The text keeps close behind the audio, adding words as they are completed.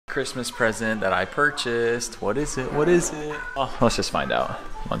Christmas present that I purchased. What is it? What is it? Oh, let's just find out.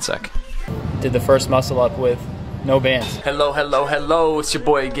 One sec. Did the first muscle up with no bands. Hello, hello, hello. It's your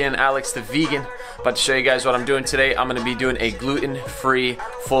boy again, Alex the Vegan. About to show you guys what I'm doing today. I'm gonna be doing a gluten-free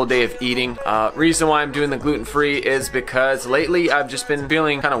full day of eating. Reason why I'm doing the gluten-free is because lately I've just been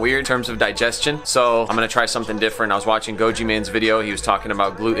feeling kind of weird in terms of digestion. So I'm gonna try something different. I was watching Goji Man's video. He was talking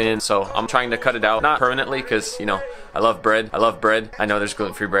about gluten. So I'm trying to cut it out. Not permanently, because, you know, I love bread. I love bread. I know there's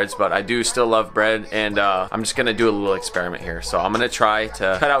gluten-free breads, but I do still love bread. And I'm just gonna do a little experiment here. So I'm gonna try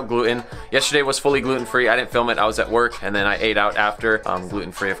to cut out gluten. Yesterday was fully gluten-free. I didn't film it. I was at work, and then I ate out after.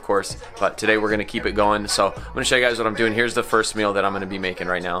 Gluten-free, of course. But today we're gonna keep it going. So I'm gonna show you guys what I'm doing. Here's the first meal that I'm gonna be making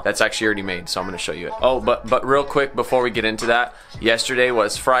right now. That's actually already made, so I'm gonna show you it. Oh, but real quick before we get into that, yesterday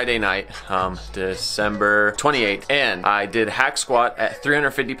was Friday night, December 28th, and I did hack squat at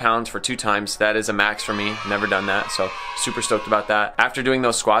 350 pounds for 2 times. That is a max for me. Never done that, so super stoked about that. After doing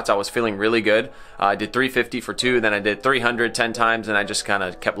those squats, I was feeling really good. I did 350 for 2, then I did 300 10 times, and I just kind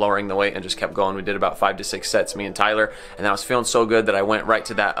of kept lowering the weight and just kept going. We did about 5 to 6 sets, me and Tyler, and I was feeling so good that I went right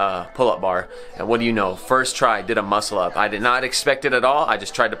to that pull-up bar. And what do you know? First try, did a muscle up. I did not expect it at all. I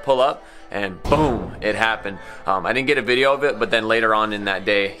just tried to pull up, and boom, it happened. I didn't get a video of it, but then later on in that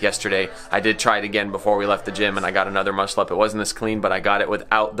day, yesterday, I did try it again before we left the gym, and I got another muscle up. It wasn't as clean, but I got it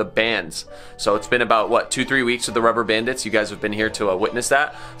without the bands. So it's been about, what, 2-3 weeks with the rubber bandits. You guys have been here to witness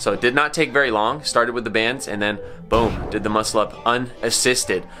that. So it did not take very long. Started with the bands, and then boom, did the muscle up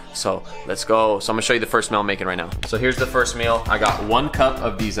unassisted. So let's go. So I'm gonna show you the first meal I'm making right now. So here's the first meal. I got 1 cup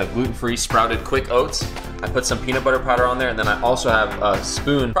of these gluten-free sprouted quick oats. I put some peanut butter powder on there, and then I also have a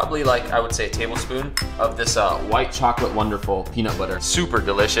spoon, probably like I would say a tablespoon of this white chocolate wonderful peanut butter. Super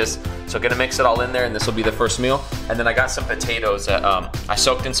delicious. So gonna mix it all in there, and this will be the first meal. And then I got some potatoes that I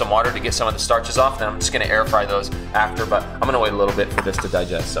soaked in some water to get some of the starches off, and I'm just gonna air fry those after, but I'm gonna wait a little bit for this to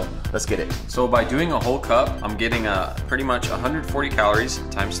digest, so let's get it. So by doing a whole cup, I'm getting pretty much 140 calories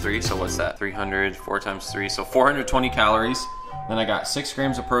times 3, so what's that? 300, 4 times 3, so 420 calories. Then I got 6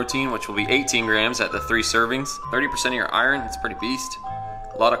 grams of protein, which will be 18 grams at the 3 servings. 30% of your iron, it's pretty beast.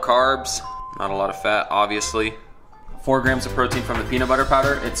 A lot of carbs, not a lot of fat, obviously. 4 grams of protein from the peanut butter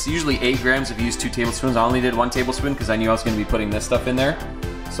powder. It's usually 8 grams if you use 2 tablespoons. I only did 1 tablespoon because I knew I was gonna be putting this stuff in there.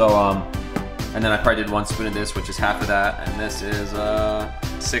 So, and then I probably did 1 spoon of this, which is half of that. And this is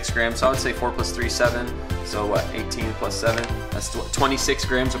 6 grams, so I would say 4 plus 3, 7. So what, 18 plus 7? That's 26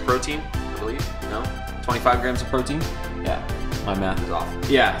 grams of protein, I believe, no? 25 grams of protein? Yeah, my math is off.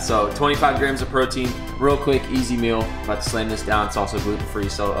 Yeah, so 25 grams of protein, real quick, easy meal. About to slam this down, it's also gluten-free,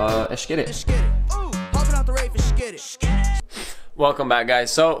 so let's get it. Welcome back,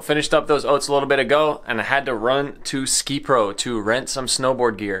 guys. So finished up those oats a little bit ago, and I had to run to Ski Pro to rent some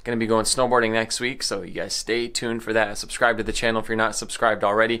snowboard gear. Gonna be going snowboarding next week, so you guys stay tuned for that. Subscribe to the channel if you're not subscribed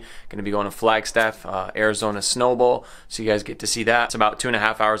already. Gonna be going to Flagstaff, Arizona Snow Bowl, so you guys get to see that. It's about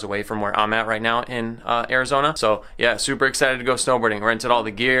 2.5 hours away from where I'm at right now in Arizona. So yeah, super excited to go snowboarding. Rented all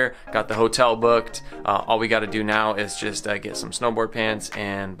the gear, got the hotel booked. All we gotta do now is just get some snowboard pants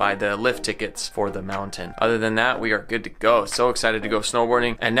and buy the lift tickets for the mountain. Other than that, we are good to go. So excited to go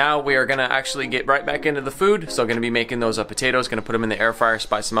snowboarding. And now we are gonna actually get right back into the food. So gonna be making those potatoes, gonna put them in the air fryer,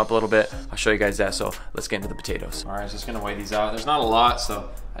 spice them up a little bit. I'll show you guys that, so let's get into the potatoes. All right, just gonna weigh these out. There's not a lot, so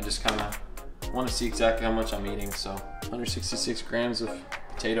I just kind of want to see exactly how much I'm eating. So 166 grams of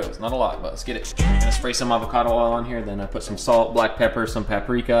potatoes, not a lot, but let's get it. I'm gonna spray some avocado oil on here, then I put some salt, black pepper, some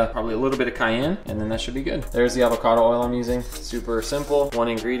paprika, probably a little bit of cayenne, and then that should be good. There's the avocado oil I'm using. Super simple, 1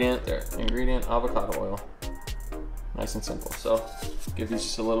 ingredient, there, ingredient, avocado oil. Nice and simple. So give these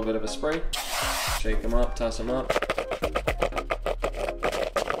just a little bit of a spray. Shake them up, toss them up.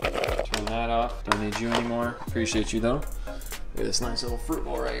 Turn that off. Don't need you anymore. Appreciate you though. Look at this nice little fruit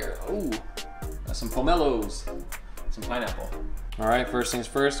bowl right here. Oh, got some pomelos, some pineapple. All right, first things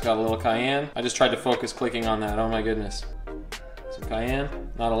first, got a little cayenne. I just tried to focus clicking on that. Oh my goodness. Some cayenne,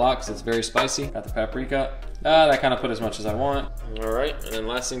 not a lot because it's very spicy. Got the paprika. That kind of put as much as I want. All right, and then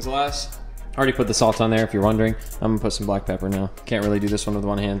last things last. I already put the salt on there if you're wondering. I'm gonna put some black pepper now. Can't really do this one with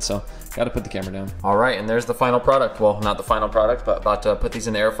one hand, so gotta put the camera down. All right, and there's the final product. Well, not the final product, but about to put these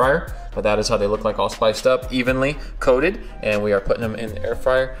in the air fryer. But that is how they look like, all spiced up, evenly coated. And we are putting them in the air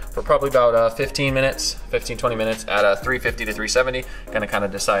fryer for probably about 15 minutes, 15-20 minutes at 350 to 370. Gonna kind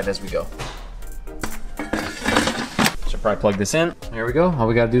of decide as we go. Should probably plug this in. Here we go. All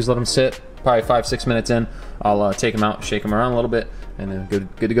we gotta do is let them sit. Probably 5-6 minutes in. I'll take them out, shake them around a little bit, and then good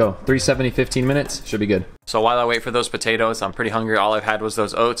to go. 370, 15 minutes, should be good. So while I wait for those potatoes, I'm pretty hungry. All I've had was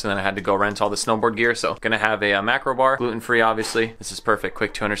those oats, and then I had to go rent all the snowboard gear. So gonna have a macro bar, gluten-free obviously. This is perfect,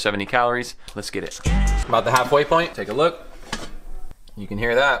 quick 270 calories. Let's get it. About the halfway point, take a look. You can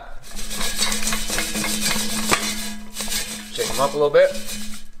hear that. Shake them up a little bit.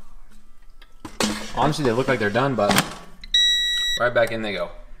 Honestly, they look like they're done, but right back in they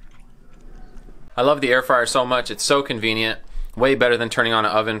go. I love the air fryer so much. It's so convenient. Way better than turning on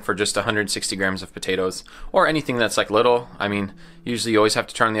an oven for just 160 grams of potatoes or anything that's like little. I mean, usually you always have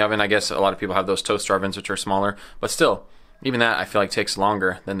to turn on the oven. I guess a lot of people have those toaster ovens which are smaller, but still, even that I feel like takes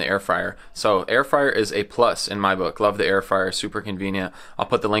longer than the air fryer. So air fryer is a plus in my book. Love the air fryer, super convenient. I'll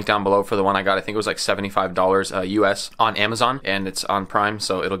put the link down below for the one I got. I think it was like $75 US on Amazon, and it's on Prime,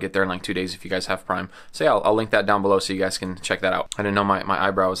 so it'll get there in like 2 days if you guys have Prime. So yeah, I'll link that down below so you guys can check that out. I didn't know my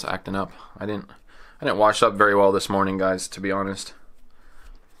eyebrow was acting up. I didn't wash up very well this morning, guys, to be honest.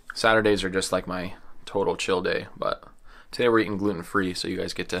 Saturdays are just like my total chill day, but today we're eating gluten-free, so you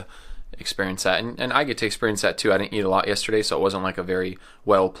guys get to experience that, and I get to experience that too. I didn't eat a lot yesterday, so it wasn't like a very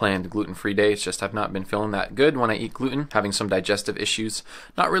well-planned gluten-free day. It's just I've not been feeling that good when I eat gluten, having some digestive issues.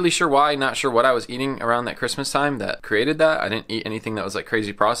 Not really sure why, not sure what I was eating around that Christmas time that created that. I didn't eat anything that was like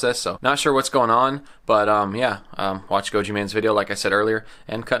crazy processed, so not sure what's going on, but watch Goji Man's video like I said earlier,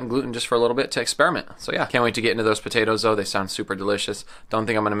 and cutting gluten just for a little bit to experiment. So yeah, can't wait to get into those potatoes though. They sound super delicious. Don't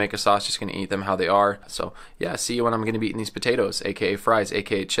think I'm gonna make a sauce, just gonna eat them how they are. So yeah, see you when I'm gonna be eating these potatoes, aka fries,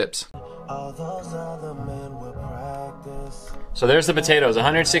 aka chips. So there's the potatoes,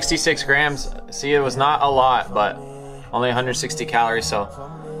 166 grams. See, it was not a lot, but only 160 calories, so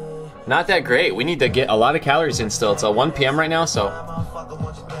not that great. We need to get a lot of calories in still. It's 1 p.m. right now, so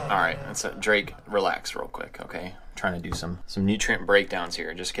all right, that's it. Drake, relax real quick, okay? I'm trying to do some nutrient breakdowns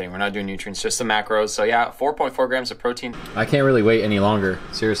here. Just kidding, we're not doing nutrients, just the macros. So yeah, 4.4 grams of protein. I can't really wait any longer,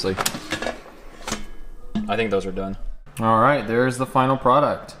 seriously. I think those are done. All right, there's the final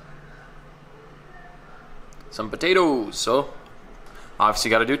product. Some potatoes. So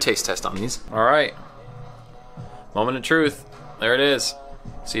obviously got to do a taste test on these. All right, moment of truth. There it is.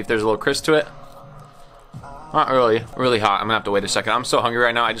 See if there's a little crisp to it. Not really, really hot. I'm gonna have to wait a second. I'm so hungry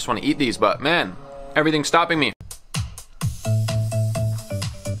right now. I just want to eat these, but man, everything's stopping me.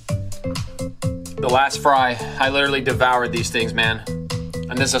 The last fry, I literally devoured these things, man.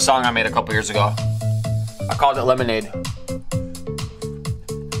 And this is a song I made a couple years ago. I called it Lemonade.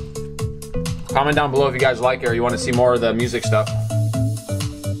 Comment down below if you guys like it or you want to see more of the music stuff.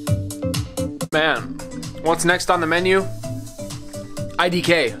 Man, what's next on the menu?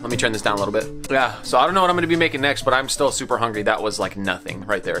 IDK. Let me turn this down a little bit. Yeah, so I don't know what I'm going to be making next, but I'm still super hungry. That was like nothing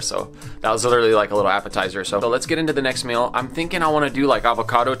right there. So that was literally like a little appetizer. So let's get into the next meal. I'm thinking I want to do like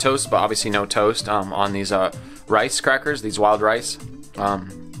avocado toast, but obviously no toast on these rice crackers, these wild rice.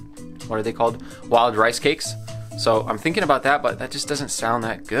 What are they called? Wild rice cakes. So I'm thinking about that, but that just doesn't sound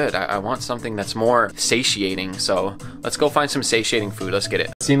that good. I want something that's more satiating. So let's go find some satiating food. Let's get it.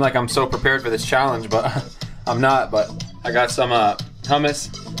 It seemed like I'm so prepared for this challenge, but I'm not. But I got some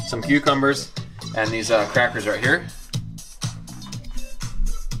hummus, some cucumbers, and these crackers right here.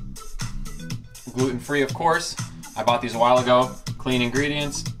 Gluten-free, of course. I bought these a while ago. Clean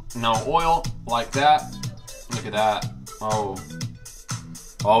ingredients, no oil, like that. Look at that.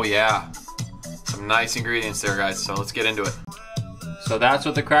 Oh yeah. Some nice ingredients there, guys, so let's get into it. So that's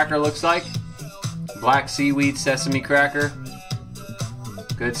what the cracker looks like. Black seaweed sesame cracker.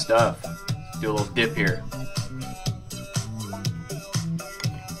 Good stuff. Do a little dip here.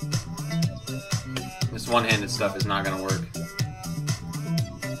 This one-handed stuff is not gonna work.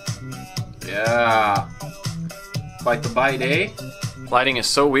 Yeah. Bite the bite, eh? Lighting is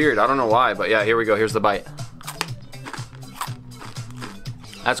so weird, I don't know why, but yeah, here we go, here's the bite.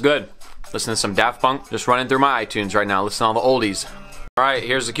 That's good. Listen to some Daft Punk, just running through my iTunes right now. Listen to all the oldies. All right,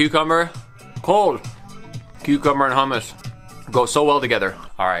 here's the cucumber. Cold. Cucumber and hummus go so well together.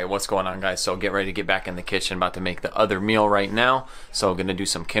 All right, what's going on, guys? So get ready to get back in the kitchen. About to make the other meal right now. So gonna do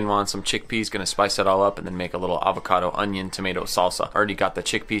some quinoa and some chickpeas. Gonna spice it all up and then make a little avocado, onion, tomato salsa. Already got the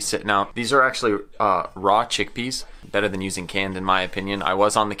chickpeas sitting out. These are actually raw chickpeas. Better than using canned, in my opinion. I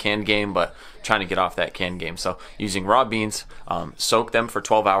was on the canned game, but trying to get off that canned game. So using raw beans, soak them for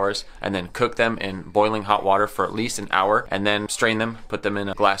 12 hours and then cook them in boiling hot water for at least an hour and then strain them, put them in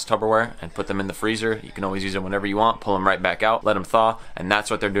a glass Tupperware and put them in the freezer. You can always use them whenever you want, pull them right back out, let them thaw, and that's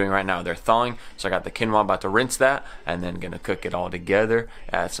what they're doing right now. They're thawing. So I got the quinoa, about to rinse that and then gonna cook it all together,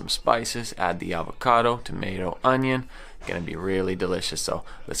 add some spices, add the avocado, tomato, onion. Gonna be really delicious, so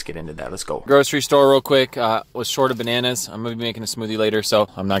let's get into that. Let's go. Grocery store real quick. Was short of bananas. I'm gonna be making a smoothie later, so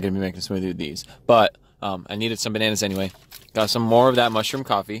I'm not gonna be making a smoothie with these, but I needed some bananas anyway. Got some more of that mushroom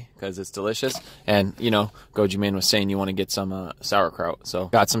coffee because it's delicious, and you know, Goji Man was saying you want to get some sauerkraut, so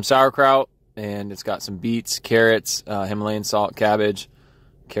got some sauerkraut, and it's got some beets, carrots, Himalayan salt, cabbage,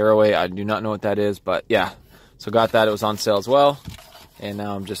 caraway. I do not know what that is, but yeah, so got that. It was on sale as well. And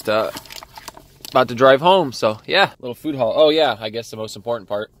now I'm just about to drive home. So yeah, little food haul. Oh yeah, I guess the most important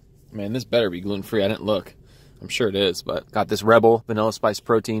part. Man, this better be gluten-free. I didn't look. I'm sure it is, but got this Rebel vanilla spice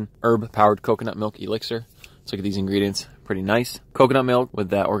protein herb powered coconut milk elixir. Let's look at these ingredients. Pretty nice. Coconut milk with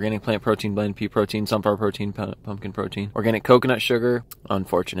that organic plant protein blend, pea protein, sunflower protein, pumpkin protein. Organic coconut sugar.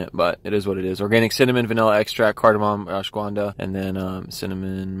 Unfortunate, but it is what it is. Organic cinnamon, vanilla extract, cardamom, ashwagandha, and then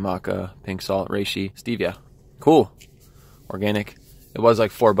cinnamon, maca, pink salt, reishi, stevia. Cool. Organic. It was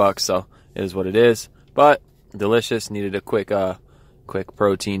like $4, so it is what it is. But delicious. Needed a quick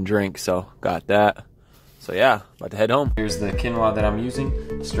protein drink, so got that. So yeah, about to head home. Here's the quinoa that I'm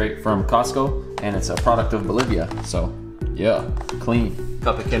using, straight from Costco, and it's a product of Bolivia. So yeah, clean.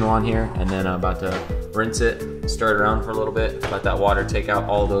 Cup of quinoa in here, and then I'm about to rinse it, stir it around for a little bit, let that water take out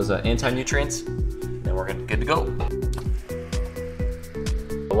all those anti-nutrients, and we're good to go.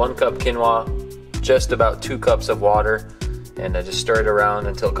 1 cup quinoa, just about 2 cups of water, and I just stir it around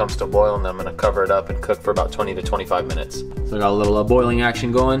until it comes to a boil, and then I'm gonna cover it up and cook for about 20 to 25 minutes. So I got a little boiling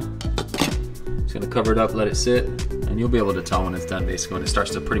action going. Just gonna cover it up, let it sit, and you'll be able to tell when it's done basically. When it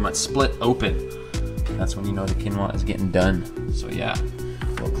starts to pretty much split open, that's when you know the quinoa is getting done. So yeah,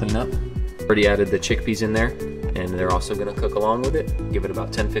 we'll clean up. Already added the chickpeas in there, and they're also gonna cook along with it. Give it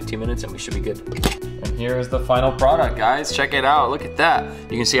about 10-15 minutes and we should be good. And here is the final product, guys. Check it out, look at that.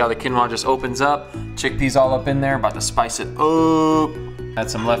 You can see how the quinoa just opens up. Chickpeas all up in there, about to spice it up. Had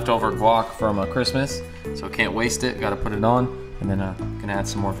some leftover guac from Christmas, so can't waste it, gotta put it on. And then gonna add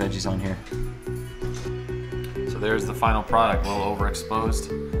some more veggies on here. So there's the final product, a little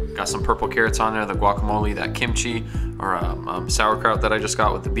overexposed. Got some purple carrots on there, the guacamole, that kimchi, or sauerkraut that I just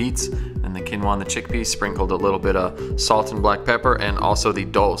got with the beets, and the quinoa and the chickpeas, sprinkled a little bit of salt and black pepper, and also the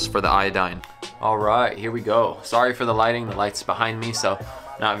dulse for the iodine. All right, here we go. Sorry for the lighting, the light's behind me, so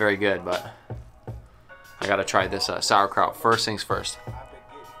not very good, but I gotta try this sauerkraut. First things first.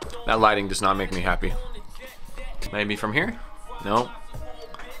 That lighting does not make me happy. Maybe from here? No,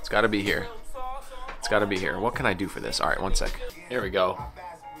 it's gotta be here. It's gotta be here. What can I do for this? All right, 1 sec. Here we go.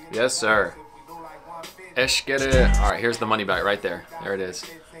 Yes, sir. Esh, get it. All right, here's the money bag right there. There it is.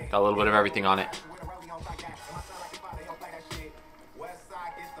 Got a little bit of everything on it.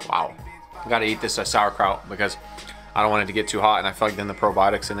 Wow. I gotta eat this sauerkraut because I don't want it to get too hot, and I feel like then the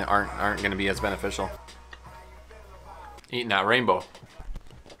probiotics in it aren't gonna be as beneficial. Eating that rainbow.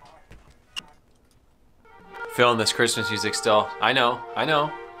 Feeling this Christmas music still. I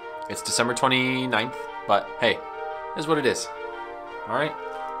know. It's December 29th, but hey, it is what it is. All right,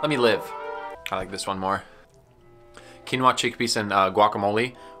 let me live. I like this one more. Quinoa, chickpeas, and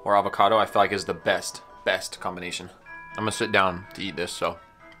guacamole or avocado, I feel like is the best combination. I'm gonna sit down to eat this, so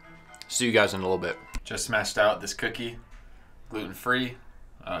see you guys in a little bit. Just smashed out this cookie, gluten-free,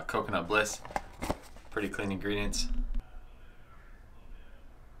 coconut bliss. Pretty clean ingredients.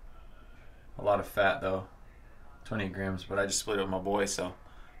 A lot of fat though, 20 grams, but I just split it with my boy, so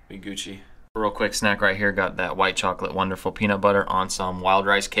we Gucci. A real quick snack right here, got that white chocolate wonderful peanut butter on some wild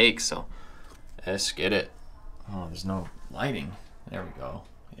rice cakes, so let's get it. Oh, there's no lighting. There we go.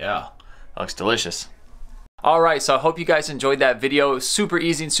 Yeah, that looks delicious. Alright, so I hope you guys enjoyed that video. Super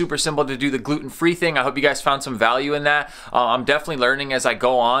easy and super simple to do the gluten-free thing. I hope you guys found some value in that. I'm definitely learning as I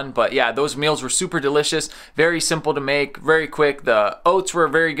go on, but yeah, those meals were super delicious. Very simple to make, very quick. The oats were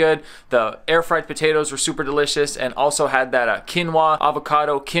very good. The air-fried potatoes were super delicious, and also had that quinoa,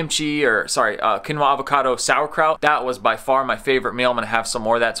 avocado, kimchi, or sorry, quinoa, avocado, sauerkraut. That was by far my favorite meal. I'm gonna have some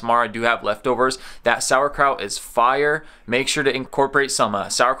more of that tomorrow. I do have leftovers. That sauerkraut is fire. Make sure to incorporate some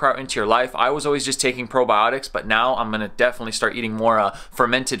sauerkraut into your life. I was always just taking probiotics, but now I'm gonna definitely start eating more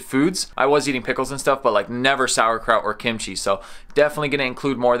fermented foods. I was eating pickles and stuff, but like never sauerkraut or kimchi, so definitely gonna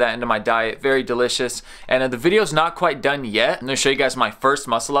include more of that into my diet. Very delicious. And the video's not quite done yet. I'm gonna show you guys my first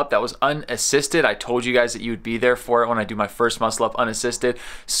muscle up that was unassisted. I told you guys that you would be there for it when I do my first muscle up unassisted.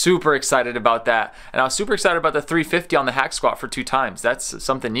 Super excited about that. And I was super excited about the 350 on the hack squat for 2 times. That's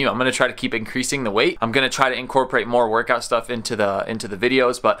something new. I'm gonna try to keep increasing the weight. I'm gonna try to incorporate more workout stuff into the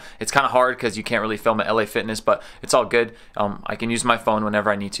videos, but it's kind of hard because you can't really film at LA Fitness, but it's all good. I can use my phone whenever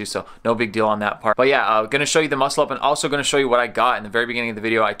I need to, so no big deal on that part. But yeah, gonna show you the muscle up, and also gonna show you what I got in the very beginning of the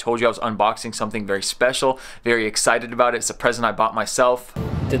video. I told you I was unboxing something very special, very excited about it. It's a present I bought myself.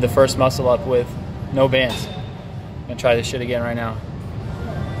 Did the first muscle up with no bands. I'm gonna try this shit again right now.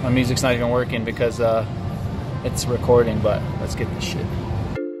 My music's not even working because it's recording, but let's get this shit.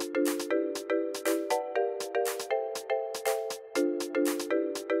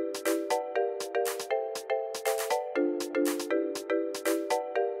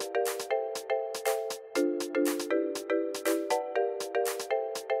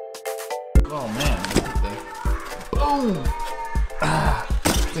 Oh man, look at that. Boom!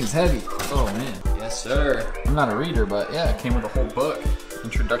 thing's heavy. Oh man. Yes, sir. I'm not a reader, but yeah, it came with a whole book.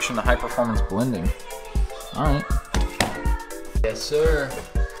 Introduction to High Performance Blending. All right. Yes, sir.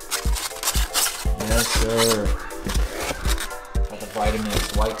 Yes, sir. Got the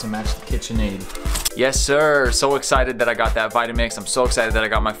Vitamix white to match the KitchenAid. Yes, sir. So excited that I got that Vitamix. I'm so excited that I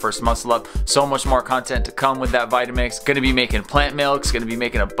got my first muscle up. So much more content to come with that Vitamix. Gonna be making plant milks, gonna be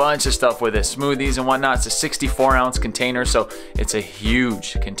making a bunch of stuff with it, smoothies and whatnot. It's a 64-ounce container, so it's a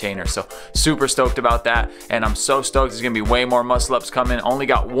huge container. So super stoked about that. And I'm so stoked there's gonna be way more muscle ups coming. Only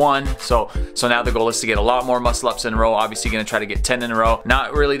got one, so now the goal is to get a lot more muscle ups in a row. Obviously gonna try to get 10 in a row.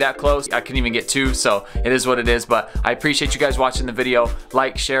 Not really that close. I couldn't even get 2, so it is what it is. But I appreciate you guys watching the video.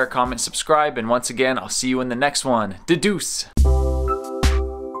 Like, share, comment, subscribe, and once again, I'll see you in the next one. Deuce.